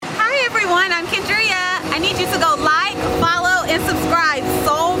everyone, I'm Kendria. I need you to go like, follow, and subscribe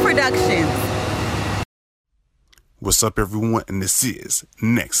Soul Productions. What's up, everyone? And this is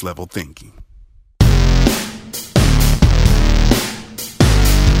Next Level Thinking.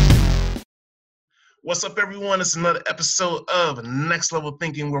 What's up, everyone? It's another episode of Next Level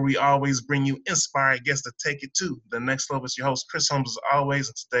Thinking, where we always bring you inspired guests to take it to the next level. It's your host, Chris Holmes, as always,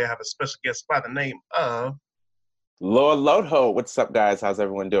 and today I have a special guest by the name of Loadholt. What's up, guys? How's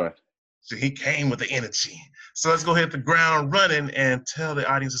everyone doing? So he came with the energy. So let's go ahead the ground running and tell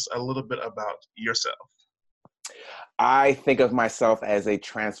the audience a little bit about yourself. I think of myself as a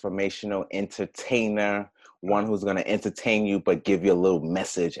transformational entertainer, one who's going to entertain you but give you a little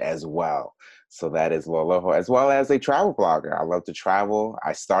message as well. So that is Loadholt, as well as a travel blogger. I love to travel.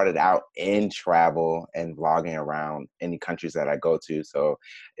 I started out in travel and vlogging around any countries that I go to. So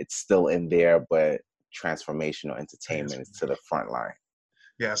it's still in there, but transformational entertainment is to the front line.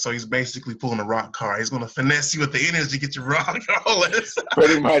 Yeah, so he's basically pulling a rock car. He's going to finesse you with the energy, get your rock rolling.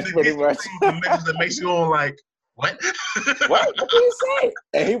 Pretty much. The message that makes you go like, what? What did you say?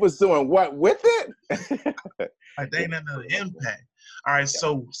 And he was doing what with it? Like, they ain't had another impact. All right,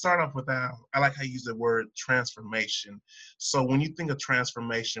 so start off with that. I like how you use the word transformation. So when you think of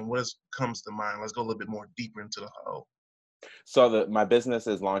transformation, comes to mind? Let's go a little bit more deeper into the whole. So my business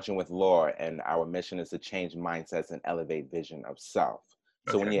is launching with Lore, and our mission is to change mindsets and elevate vision of self.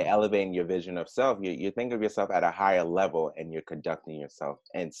 So when you're elevating your vision of self, you think of yourself at a higher level, and you're conducting yourself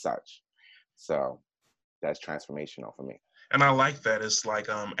and such. So that's transformational for me. And I like that. It's like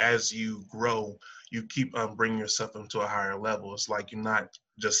as you grow, you keep bringing yourself into a higher level. It's like you're not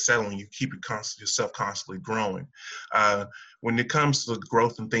just settling. You keep yourself constantly growing. When it comes to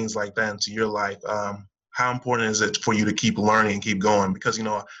growth and things like that into your life, how important is it for you to keep learning and keep going? Because, you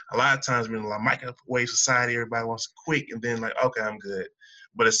know, a lot of times we're in a microwave society, everybody wants it quick and then like, okay, I'm good.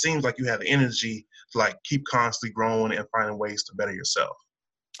 But it seems like you have the energy to like keep constantly growing and finding ways to better yourself.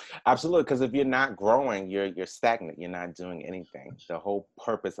 Absolutely, because if you're not growing, you're stagnant. You're not doing anything. The whole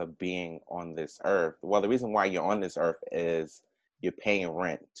purpose of being on this earth, well, the reason why you're on this earth is you're paying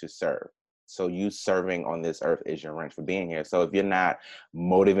rent to serve. So you serving on this earth is your rent for being here. So if you're not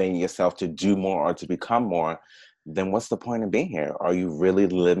motivating yourself to do more or to become more, then what's the point of being here? Are you really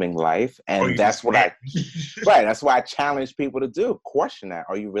living life? And that's what that's why I challenge people to do. Question that.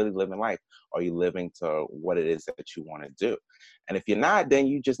 Are you really living life? Are you living to what it is that you want to do? And if you're not, then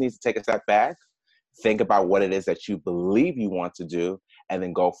you just need to take a step back, think about what it is that you believe you want to do, and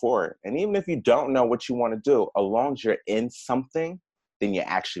then go for it. And even if you don't know what you want to do, as long as you're in something, then you're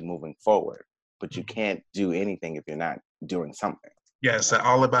actually moving forward. But you can't do anything if you're not doing something. Yeah, it's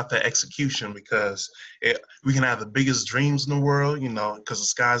all about the execution, because we can have the biggest dreams in the world, you know, because the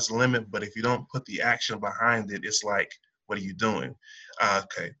sky's the limit. But if you don't put the action behind it, it's like, what are you doing?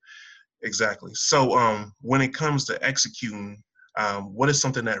 Okay, exactly. So when it comes to executing, what is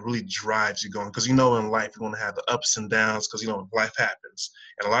something that really drives you going? Because, you know, in life, you're going to have the ups and downs because, you know, life happens.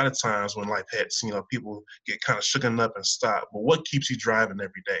 And a lot of times when life hits, you know, people get kind of shooken up and stop. But what keeps you driving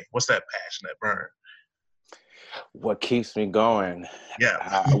every day? What's that passion, that burn? What keeps me going?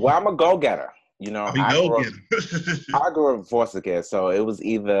 Yeah. Well, I'm a go-getter. You know, I grew up in foster care, so it was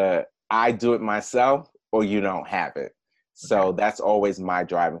either I do it myself or you don't have it. So that's always my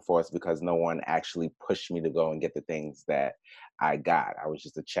driving force, because no one actually pushed me to go and get the things that I got. I was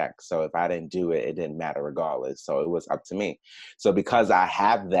just a check. So if I didn't do it, it didn't matter regardless. So it was up to me. So because I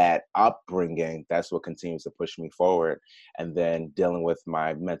have that upbringing, that's what continues to push me forward. And then dealing with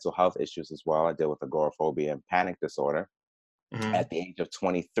my mental health issues as well. I deal with agoraphobia and panic disorder. Mm-hmm. At the age of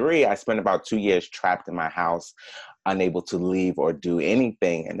 23, I spent about 2 years trapped in my house, unable to leave or do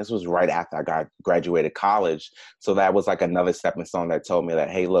anything. And this was right after I graduated college. So that was like another stepping stone that told me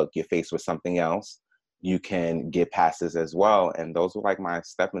that, hey, look, you're faced with something else. You can get past this as well. And those were like my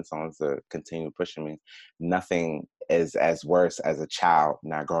stepping stones to continue pushing me. Nothing is as worse as a child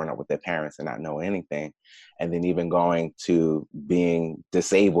not growing up with their parents and not knowing anything. And then even going to being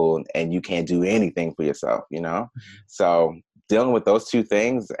disabled and you can't do anything for yourself, you know? Mm-hmm. So dealing with those two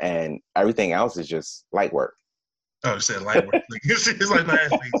things and everything else is just light work. Oh, you said light work. It's like, no,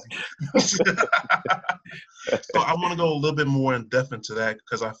 that's easy. So I want to go a little bit more in depth into that,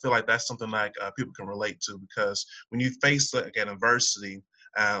 because I feel like that's something like people can relate to, because when you face like an adversity,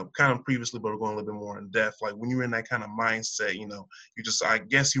 kind of previously, but we're going a little bit more in depth, like when you're in that kind of mindset, you know, I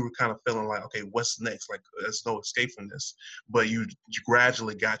guess you were kind of feeling like, okay, what's next? Like there's no escape from this, but you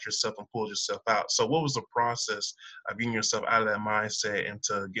gradually got yourself and pulled yourself out. So what was the process of getting yourself out of that mindset and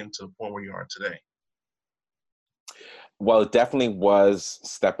to getting to the point where you are today? Well, it definitely was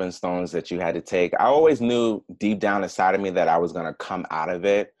stepping stones that you had to take. I always knew deep down inside of me that I was going to come out of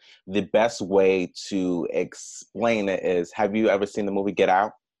it. The best way to explain it is, have you ever seen the movie Get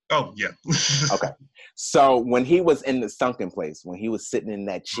Out? Oh, yeah. Okay. So when he was in the sunken place, when he was sitting in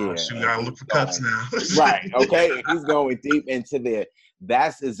that chair. Shoot, we gotta look for cups now. Right. Okay. And he's going deep into there.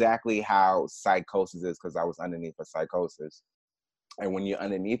 That's exactly how psychosis is, because I was underneath a psychosis. And when you're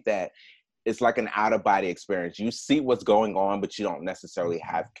underneath that, it's like an out of body experience. You see what's going on, but you don't necessarily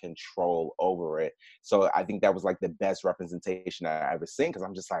have control over it. So I think that was like the best representation that I ever seen, because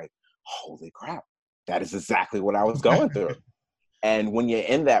I'm just like, holy crap, that is exactly what I was going through. And when you're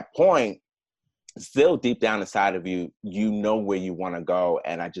in that point, still deep down inside of you, you know where you want to go.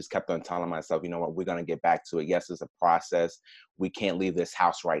 And I just kept on telling myself, you know what, we're going to get back to it. Yes, it's a process. We can't leave this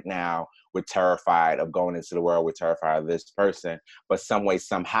house right now. We're terrified of going into the world. We're terrified of this person. But some way,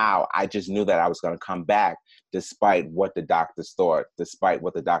 somehow, I just knew that I was going to come back despite what the doctors thought, despite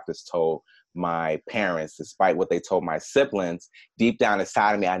what the doctors told my parents, despite what they told my siblings. Deep down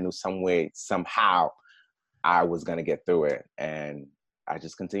inside of me, I knew some way, somehow, I was going to get through it. And I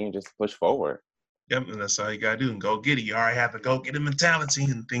just continued just to push forward. Yep, and that's all you gotta do, and go get it. You already have the go get it mentality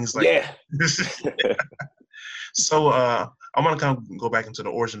and things like that. So I want to kind of go back into the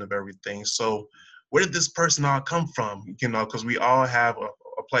origin of everything. So where did this person all come from? You know, because we all have a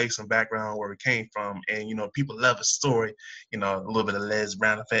place and background where we came from, and you know, people love a story. You know, a little bit of Les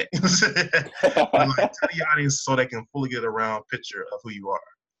Brown effect. But, like, tell the audience so they can fully get a round picture of who you are.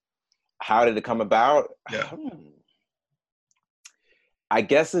 How did it come about? Yeah. I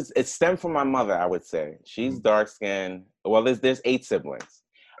guess it stemmed from my mother, I would say. She's dark skinned. Well, there's 8 siblings.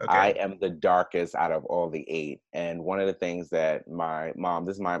 Okay. I am the darkest out of all the 8. And one of the things that my mom,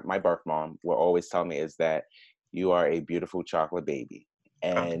 this is my birth mom, will always tell me is that you are a beautiful chocolate baby.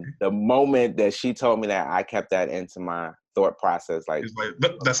 And the moment that she told me that, I kept that into my thought process. Like,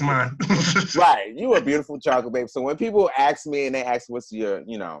 that's mine. Right. You a beautiful chocolate baby. So when people ask me and they ask what's your,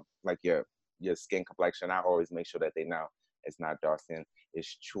 you know, like your skin complexion, I always make sure that they know it's not dark skin,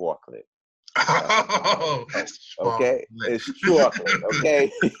 it's chocolate. Oh, okay. It's chocolate.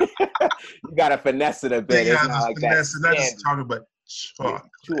 Okay. You gotta finesse it a bit. Yeah, it's not like that. Not just talking about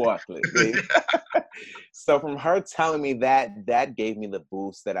chocolate. So from her telling me that gave me the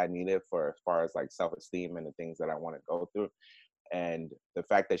boost that I needed for as far as like self-esteem and the things that I want to go through. And the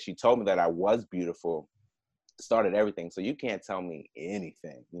fact that she told me that I was beautiful started everything. So you can't tell me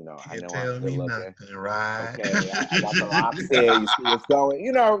anything, you know. Can't I know tell I'm me good nothing, looking. right? Okay, I got the locks here. You see what's going,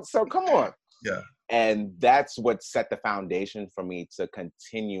 you know. So come on. Yeah. And that's what set the foundation for me to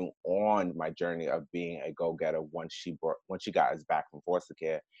continue on my journey of being a go-getter once she got us back from foster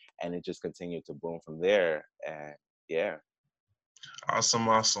care, and it just continued to boom from there. And yeah. Awesome.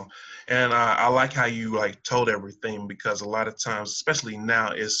 And I like how you like told everything, because a lot of times, especially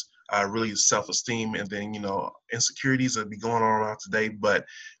now, it's really self-esteem, and then, you know, insecurities that be going on around today. But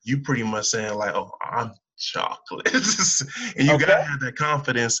you pretty much saying like, oh, I'm chocolate. And you gotta have that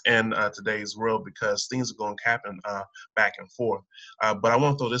confidence in today's world, because things are going to happen back and forth. But I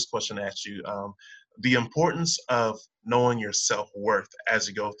want to throw this question at you. The importance of knowing your self-worth as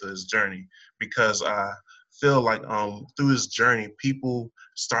you go through this journey, because feel like through this journey, people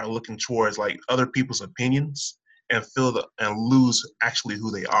start looking towards like other people's opinions and and lose actually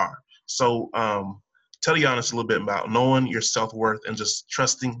who they are. So tell the audience a little bit about knowing your self-worth and just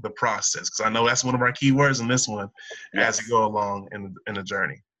trusting the process, because I know that's one of our key words in this one. Yes. As you go along in the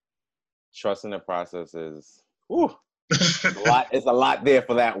journey. Trusting the process is it's a lot there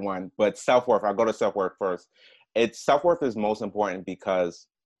for that one. But self-worth, I'll go to self-worth first. Self-worth is most important, because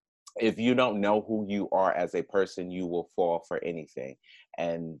if you don't know who you are as a person, you will fall for anything.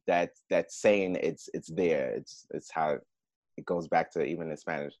 And that saying, it's there. It's how it goes back to, even in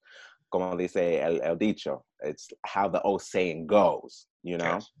Spanish, como dice el dicho. It's how the old saying goes, you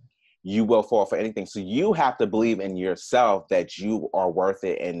know? Yes. You will fall for anything. So you have to believe in yourself that you are worth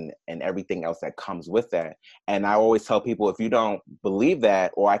it, and everything else that comes with that. And I always tell people, if you don't believe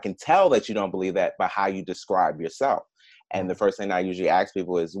that, or I can tell that you don't believe that by how you describe yourself. And the first thing I usually ask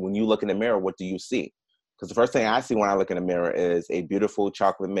people is, when you look in the mirror, what do you see? Because the first thing I see when I look in the mirror is a beautiful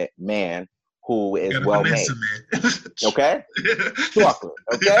chocolate man who is well made. Okay? Chocolate.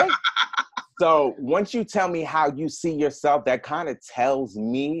 Okay? So once you tell me how you see yourself, that kind of tells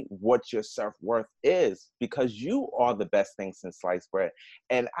me what your self-worth is, because you are the best thing since sliced bread.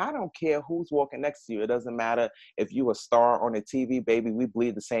 And I don't care who's walking next to you. It doesn't matter if you a star on the TV, baby. We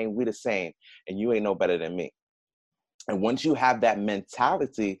bleed the same. We the same. And you ain't no better than me. And once you have that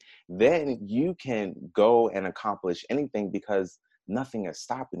mentality, then you can go and accomplish anything, because nothing is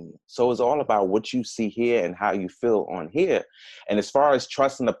stopping you. So it's all about what you see here and how you feel on here. And as far as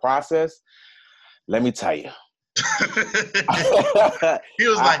trusting the process, let me tell you. He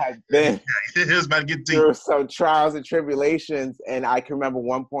was like, he was about to get deep. There were some trials and tribulations. And I can remember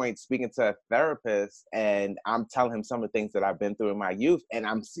one point speaking to a therapist, and I'm telling him some of the things that I've been through in my youth, and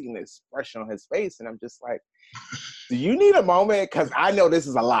I'm seeing the expression on his face. And I'm just like, do you need a moment? Because I know this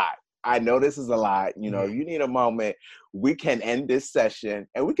is a lot. You know, you need a moment. We can end this session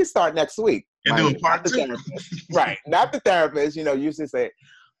and we can start next week. And do a part two. Right. Not the therapist, you know, usually say,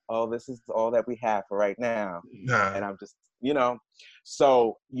 oh, this is all that we have for right now. And I'm just, you know,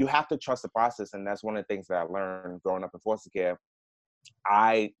 so you have to trust the process. And that's one of the things that I learned growing up in foster care.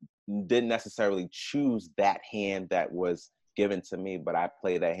 I didn't necessarily choose that hand that was given to me, but I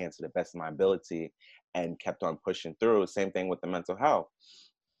played that hand to the best of my ability and kept on pushing through. Same thing with the mental health.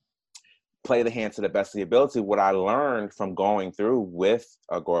 Play the hand to the best of the ability. What I learned from going through with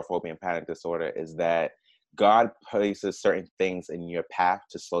agoraphobia and panic disorder is that God places certain things in your path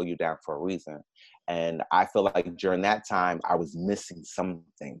to slow you down for a reason. And I feel like during that time, I was missing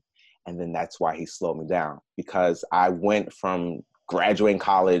something. And then that's why he slowed me down, because I went from graduating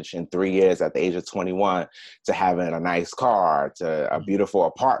college in 3 years at the age of 21 to having a nice car, to a beautiful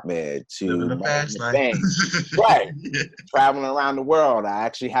apartment, to right, traveling around the world. I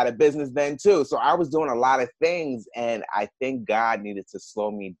actually had a business then too. So I was doing a lot of things, and I think God needed to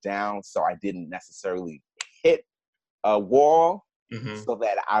slow me down so I didn't necessarily hit a wall, so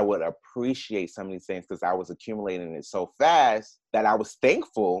that I would appreciate some of these things, because I was accumulating it so fast that I was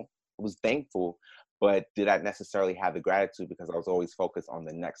thankful, but did I necessarily have the gratitude, because I was always focused on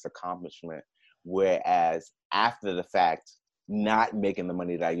the next accomplishment. Whereas after the fact, not making the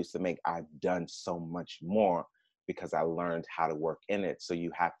money that I used to make, I've done so much more because I learned how to work in it. So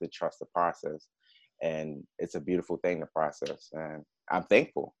you have to trust the process. And it's a beautiful thing, the process. And I'm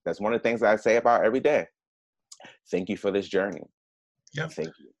thankful. That's one of the things that I say about every day. Thank you for this journey. Yep. Thank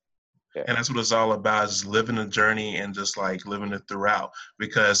you. Yeah. And that's what it's all about, is living the journey and just like living it throughout,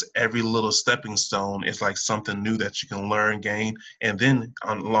 because every little stepping stone is like something new that you can learn, gain, and then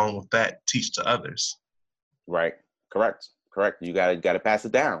along with that, teach to others. Right. Correct. You gotta pass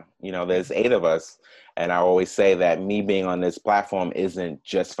it down. You know, there's 8 of us. And I always say that me being on this platform isn't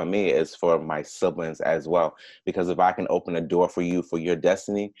just for me, it's for my siblings as well. Because if I can open a door for you, for your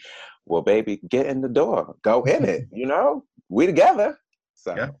destiny, well, baby, get in the door, go in it, you know, we together.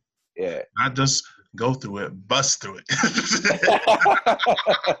 So. Yeah. Yeah. Not just go through it, bust through it.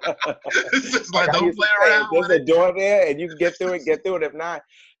 It's just like don't play around. There's a door there and you can get through it. If not,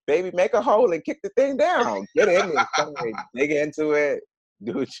 baby, make a hole and kick the thing down. Get in there somewhere, dig into it,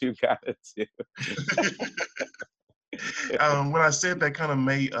 do what you gotta do. When I said that, kind of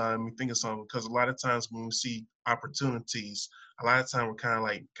made me think of something, because a lot of times when we see opportunities, a lot of times we're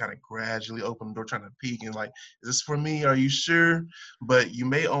kind of gradually open the door, trying to peek and like, is this for me? Are you sure? But you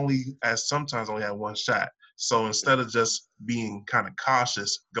may sometimes only have one shot. So instead of just being kind of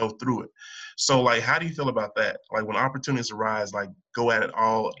cautious, go through it. So like, how do you feel about that? Like when opportunities arise, like go at it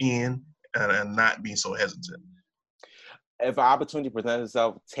all in and not be so hesitant. If an opportunity presents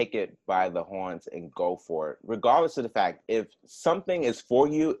itself, take it by the horns and go for it. Regardless of the fact, if something is for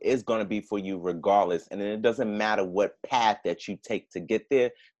you, it's going to be for you regardless. And it doesn't matter what path that you take to get there,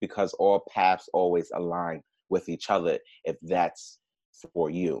 because all paths always align with each other if that's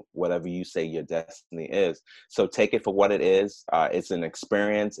for you, whatever you say your destiny is. So take it for what it is. It's an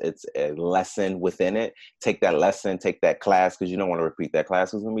experience. It's a lesson within it. Take that lesson, take that class, because you don't want to repeat that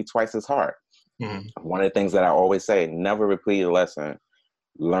class. It's going to be twice as hard. Mm-hmm. One of the things that I always say, never repeat a lesson.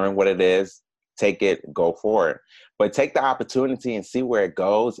 Learn what it is, take it, go for it. But take the opportunity and see where it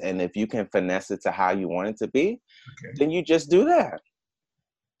goes. And if you can finesse it to how you want it to be, then you just do that.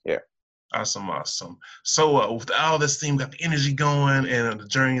 Yeah. Awesome. So with all this theme, got the energy going and the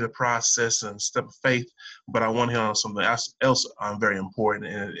journey, the process, and step of faith. But I want to hit on something else very important,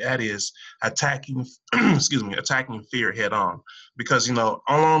 and that is attacking fear head on. Because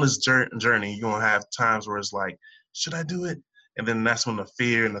along this journey, you're gonna have times where it's like, should I do it? And then that's when the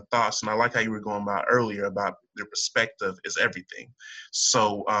fear and the thoughts. And I like how you were going about earlier about your perspective is everything.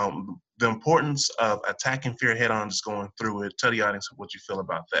 So the importance of attacking fear head on, just going through it. Tell the audience what you feel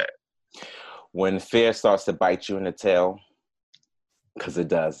about that. When fear starts to bite you in the tail, because it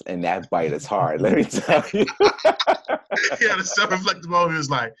does, and that bite is hard, let me tell you. Yeah, the self-reflective moment is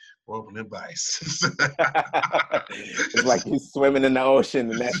like, well, when it bites. It's like you swimming in the ocean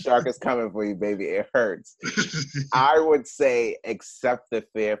and that shark is coming for you, baby. It hurts. I would say accept the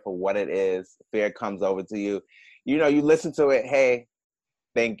fear for what it is. Fear comes over to you. You listen to it. Hey,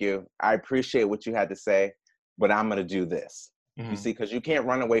 thank you. I appreciate what you had to say, but I'm going to do this. You see, because you can't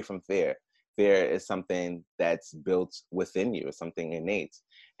run away from fear. Fear is something that's built within you. It's something innate.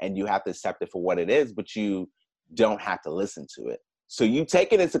 And you have to accept it for what it is, but you don't have to listen to it. So you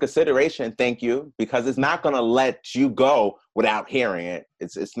take it into consideration, thank you, because it's not going to let you go without hearing it.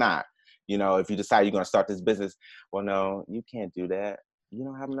 It's not. You know, if you decide you're going to start this business, well, no, you can't do that. You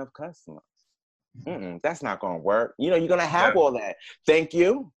don't have enough customers. That's not going to work. You know, you're going to have all that. Thank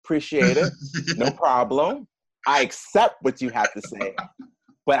you. Appreciate it. No problem. I accept what you have to say,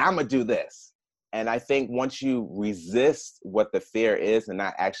 but I'm going to do this. And I think once you resist what the fear is and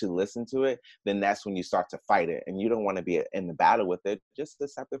not actually listen to it, then that's when you start to fight it. And you don't want to be in the battle with it. Just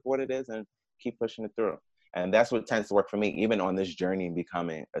accept it for what it is and keep pushing it through. And that's what tends to work for me, even on this journey in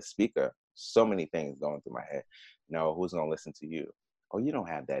becoming a speaker. So many things going through my head. No, who's going to listen to you? Oh, you don't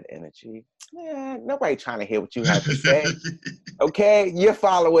have that energy. Yeah, nobody trying to hear what you have to say. Okay, your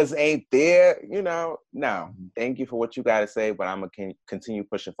followers ain't there. You know, no. Thank you for what you got to say, but I'm gonna continue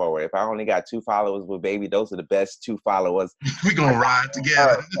pushing forward. If I only got 2 followers, well, baby, those are the best 2 followers. We're gonna ride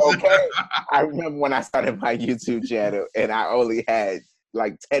together. Okay. I remember when I started my YouTube channel, and I only had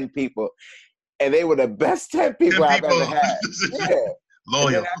like 10 people, and they were the best 10 people I've ever had. Yeah,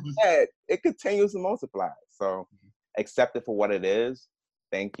 loyal. It continues to multiply. So accept it for what it is.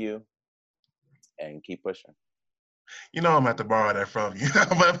 Thank you, and keep pushing. You know, I'm gonna have to borrow that from you.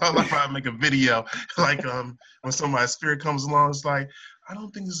 I'll probably make a video like when somebody's spirit comes along, it's like, I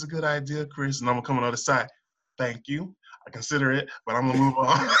don't think this is a good idea, Chris, and I'm gonna come on the other side. Thank you. I consider it, but I'm gonna move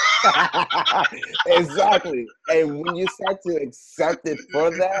on. Exactly. And when you start to accept it for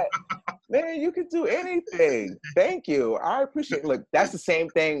that, man, you can do anything. Thank you. I appreciate it. Look, that's the same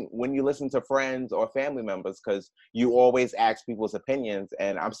thing when you listen to friends or family members, because you always ask people's opinions.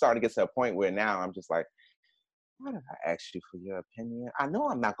 And I'm starting to get to a point where now I'm just like, why did I ask you for your opinion? I know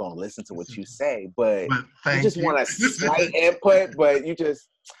I'm not going to listen to what you say, but you just want a slight input, but you just,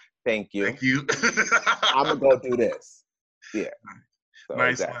 thank you. Thank you. I'm going to go do this. Yeah. So,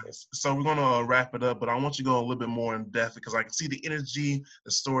 nice, exactly. nice. So we're going to wrap it up, but I want you to go a little bit more in depth because I can see the energy,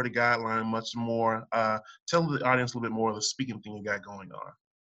 the story, the guideline, much more. Tell the audience a little bit more of the speaking thing you got going on.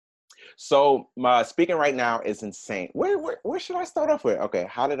 So my speaking right now is insane. Where should I start off with? Okay,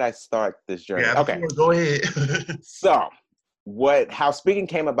 how did I start this journey? Yeah, okay, go ahead. So how speaking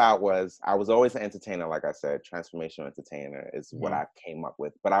came about was I was always an entertainer, like I said, transformational entertainer is what I came up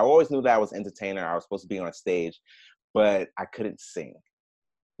with. But I always knew that I was an entertainer. I was supposed to be on stage, but I couldn't sing.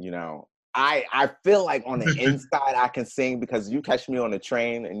 You know, I feel like on the inside I can sing, because you catch me on the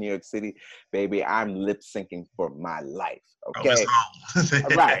train in New York City, baby, I'm lip syncing for my life. Okay.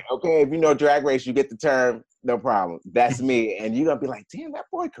 Right. Okay. If you know Drag Race, you get the term, no problem. That's me. And you're going to be like, damn, that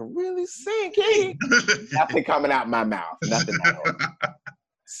boy can really sing. Nothing coming out my mouth. Nothing at all.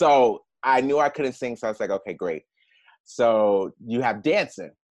 So I knew I couldn't sing. So I was like, okay, great. So you have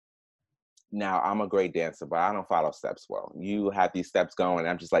dancing. Now, I'm a great dancer, but I don't follow steps well. You have these steps going, and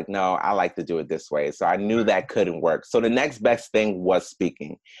I'm just like, no, I like to do it this way. So I knew that couldn't work. So the next best thing was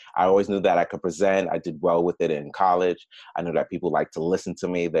speaking. I always knew that I could present. I did well with it in college. I knew that people like to listen to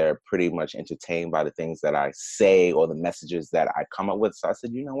me. They're pretty much entertained by the things that I say or the messages that I come up with. So I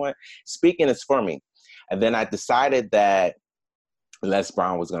said, you know what? Speaking is for me. And then I decided that Les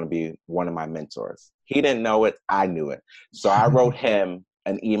Brown was going to be one of my mentors. He didn't know it. I knew it. So I wrote him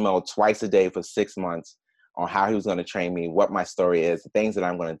an email twice a day for 6 months on how he was going to train me, what my story is, the things that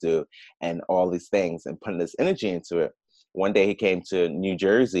I'm going to do, and all these things, and putting this energy into it. One day he came to New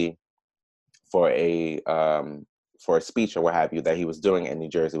Jersey for a speech or what have you that he was doing in New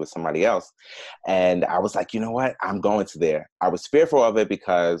Jersey with somebody else. And I was like, you know what? I'm going to there. I was fearful of it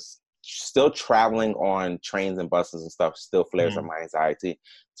because still traveling on trains and buses and stuff still flares up my anxiety.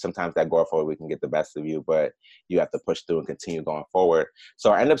 Sometimes that agoraphobia can get the best of you, but you have to push through and continue going forward.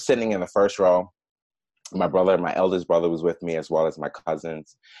 So I ended up sitting in the first row. My eldest brother was with me, as well as my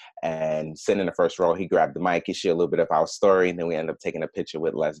cousins, and sitting in the first row, he grabbed the mic, he shared a little bit of our story, and then we ended up taking a picture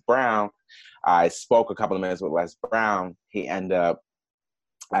with Les Brown. I spoke a couple of minutes with Les Brown. He ended up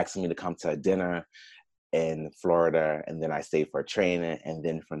asking me to come to a dinner in Florida, and then I stayed for a training, and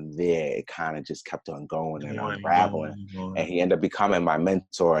then from there it kind of just kept on going and unraveling. And he ended up becoming my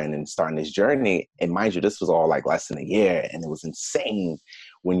mentor and then starting this journey. And mind you, this was all like less than a year, and it was insane.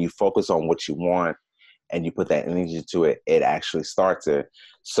 When you focus on what you want and you put that energy to it, it actually starts it.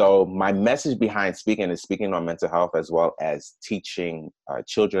 So my message behind speaking is speaking on mental health, as well as teaching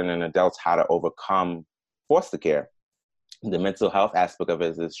children and adults how to overcome foster care. The mental health aspect of it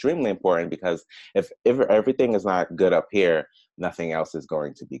is extremely important, because if everything is not good up here, nothing else is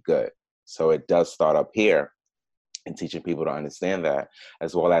going to be good. So it does start up here. and teaching people to understand that,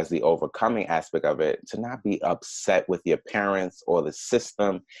 as well as the overcoming aspect of it, to not be upset with your parents or the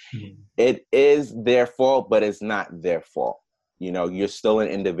system. It is their fault, but it's not their fault. You know, you're still an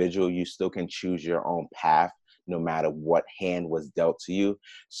individual. You still can choose your own path, no matter what hand was dealt to you.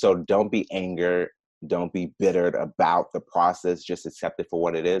 So don't be angered. Don't be bittered about the process. Just accept it for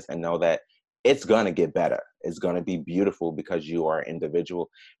what it is and know that it's going to get better. It's going to be beautiful because you are an individual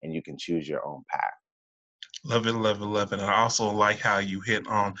and you can choose your own path. Love it, love it, love it. And I also like how you hit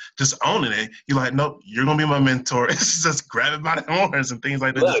on just owning it. You're like, nope, you're going to be my mentor. It's just grab it by the horns and things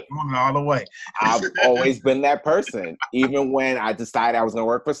like that. Look, just going all the way. I've always been that person. Even when I decided I was going to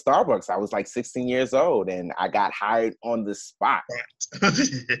work for Starbucks, I was like 16 years old and I got hired on the spot.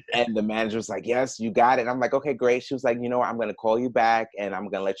 And the manager was like, yes, you got it. And I'm like, okay, great. She was like, you know what? I'm going to call you back and I'm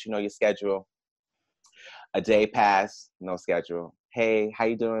going to let you know your schedule. A day passed, no schedule. Hey, how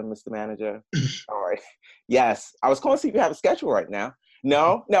you doing, Mr. Manager? All right. Yes, I was calling to see if you have a schedule right now.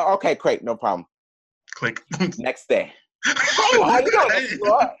 No, okay, great, no problem. Click. Next day. Hey, how you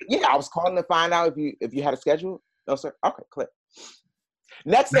doing? Yeah, I was calling to find out if you had a schedule. No, sir. Okay, click.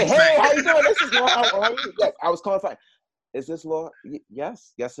 Next day, hey, how you doing? This is Laura. How are you? Yes, I was calling to find. Is this Laura?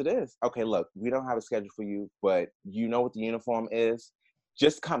 Yes, it is. Okay, look, we don't have a schedule for you, but you know what the uniform is.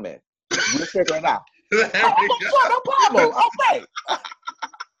 Just come in. We'll figure it out. No problem. Okay.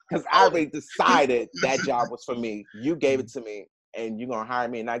 Because I already decided that job was for me. You gave it to me, and you're going to hire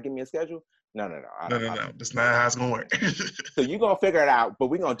me and not give me a schedule? No. No. That's not how it's going to work. So you're going to figure it out, but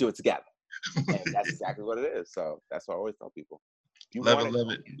we're going to do it together. And that's exactly what it is. So that's what I always tell people. Love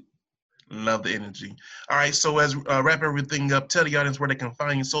it. Love the energy. All right, so as wrap everything up, tell the audience where they can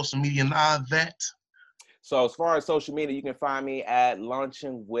find you, social media and all that. So as far as social media, you can find me at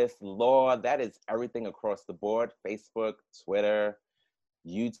Launching with Law. That is everything across the board. Facebook, Twitter,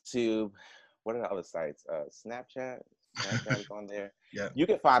 YouTube. What are the other sites? Snapchat is on there. Yeah. You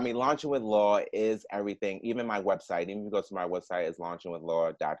can find me. Launching with Law is everything. Even my website. Even if you go to my website, it's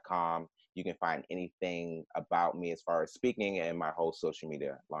launchingwithlaw.com. You can find anything about me as far as speaking and my whole social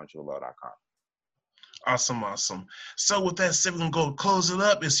media, launchingwithlaw.com. Awesome. So with that said, we're going to go close it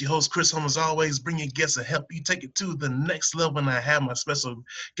up. It's your host, Chris Holmes, as always, bringing guests to help you take it to the next level. And I have my special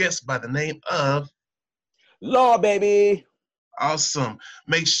guest by the name of Law, baby. Awesome.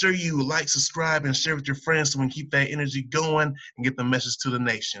 Make sure you like, subscribe, and share with your friends so we can keep that energy going and get the message to the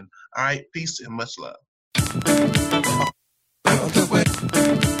nation. All right, peace and much love.